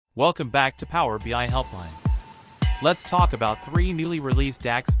Welcome back to Power BI Helpline. Let's talk about 3 newly released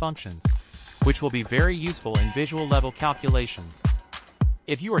DAX functions, which will be very useful in visual level calculations.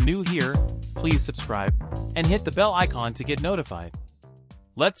 If you are new here, please subscribe and hit the bell icon to get notified.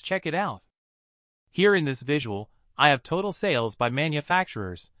 Let's check it out. Here in this visual, I have total sales by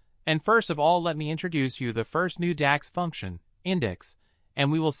manufacturers, and first of all let me introduce you the first new DAX function, index,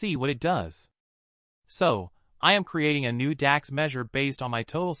 and we will see what it does. So, I am creating a new DAX measure based on my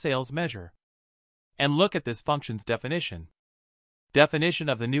total sales measure. And look at this function's definition. Definition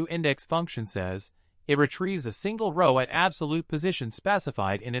of the new index function says, it retrieves a single row at absolute position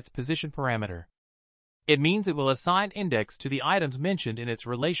specified in its position parameter. It means it will assign index to the items mentioned in its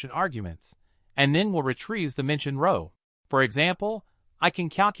relation arguments, and then will retrieve the mentioned row. For example, I can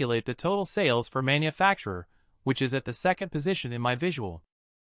calculate the total sales for manufacturer, which is at the second position in my visual.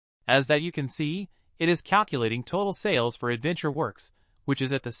 As that you can see, it is calculating total sales for Adventure Works, which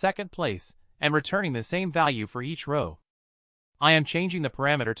is at the second place, and returning the same value for each row. I am changing the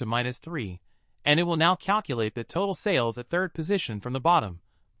parameter to -3, and it will now calculate the total sales at third position from the bottom,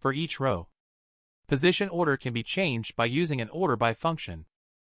 for each row. Position order can be changed by using an order by function.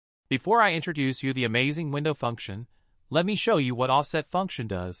 Before I introduce you the amazing window function, let me show you what offset function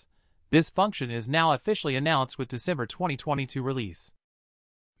does. This function is now officially announced with December 2022 release.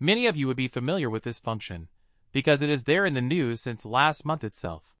 Many of you would be familiar with this function, because it is there in the news since last month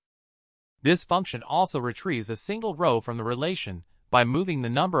itself. This function also retrieves a single row from the relation by moving the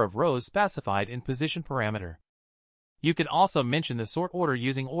number of rows specified in position parameter. You can also mention the sort order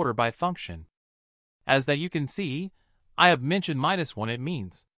using order by function. As that you can see, I have mentioned -1 it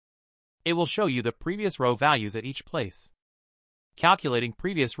means. It will show you the previous row values at each place. Calculating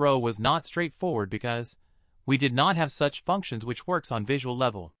previous row was not straightforward because we did not have such functions which works on visual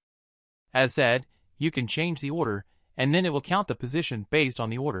level. As said, you can change the order, and then it will count the position based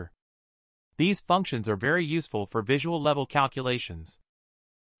on the order. These functions are very useful for visual level calculations.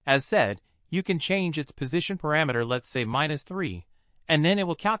 As said, you can change its position parameter, let's say -3, and then it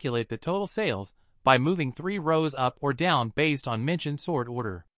will calculate the total sales by moving 3 rows up or down based on mentioned sort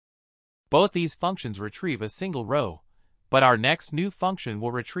order. Both these functions retrieve a single row, but our next new function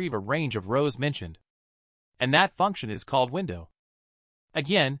will retrieve a range of rows mentioned. And that function is called window.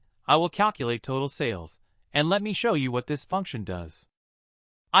 Again, I will calculate total sales, and let me show you what this function does.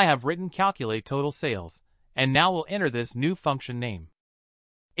 I have written calculate total sales, and now we'll enter this new function name.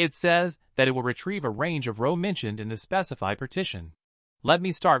 It says that it will retrieve a range of row mentioned in the specified partition. Let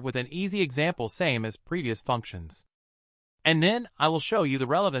me start with an easy example same as previous functions. And then I will show you the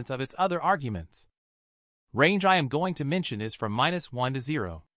relevance of its other arguments. Range I am going to mention is from -1 to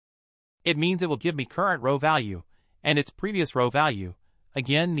 0. It means it will give me current row value, and its previous row value.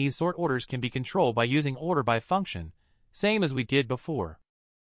 Again, these sort orders can be controlled by using order by function, same as we did before.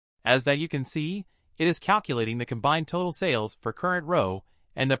 As that you can see, it is calculating the combined total sales for current row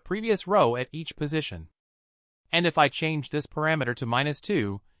and the previous row at each position. And if I change this parameter to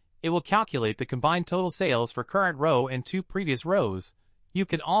 -2, it will calculate the combined total sales for current row and 2 previous rows. You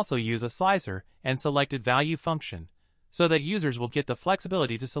can also use a slicer and selected value function, so that users will get the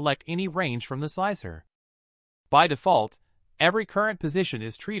flexibility to select any range from the slicer. By default, every current position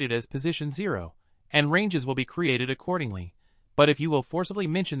is treated as position 0, and ranges will be created accordingly. But if you will forcibly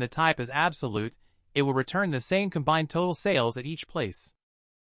mention the type as absolute, it will return the same combined total sales at each place.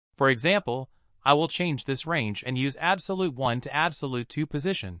 For example, I will change this range and use absolute 1 to absolute 2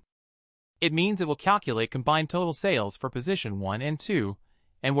 position. It means it will calculate combined total sales for position 1 and 2,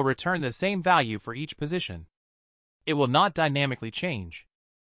 and will return the same value for each position. It will not dynamically change.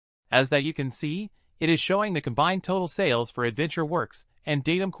 As that you can see, it is showing the combined total sales for Adventure Works and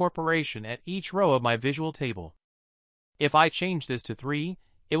Datum Corporation at each row of my visual table. If I change this to 3,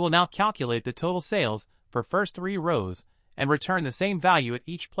 it will now calculate the total sales for first 3 rows and return the same value at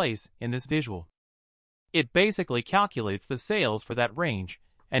each place in this visual. It basically calculates the sales for that range,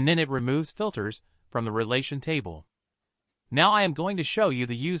 and then it removes filters from the relation table. Now I am going to show you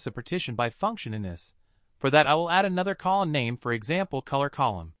the use of partition by function in this. For that I will add another column name, for example color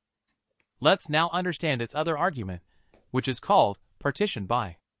column. Let's now understand its other argument, which is called partition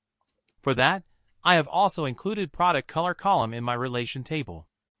by. For that, I have also included product color column in my relation table.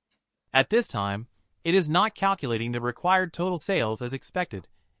 At this time, it is not calculating the required total sales as expected,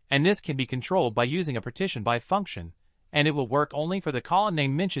 and this can be controlled by using a partition by function, and it will work only for the column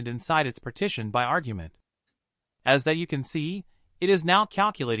name mentioned inside its partition by argument. As that you can see, it is now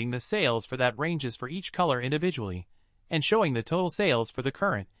calculating the sales for that ranges for each color individually, and showing the total sales for the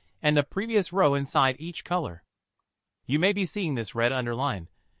current and the previous row inside each color. You may be seeing this red underline,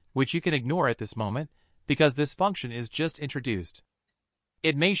 which you can ignore at this moment, because this function is just introduced.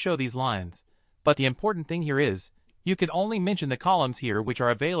 It may show these lines, but the important thing here is, you can only mention the columns here which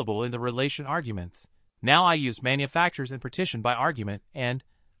are available in the relation arguments. Now I use manufacturers and partition by argument, and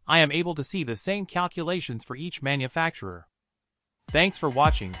I am able to see the same calculations for each manufacturer. Thanks for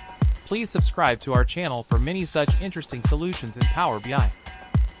watching. Please subscribe to our channel for many such interesting solutions in Power BI.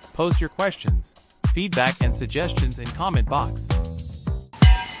 Post your questions, feedback and suggestions in comment box.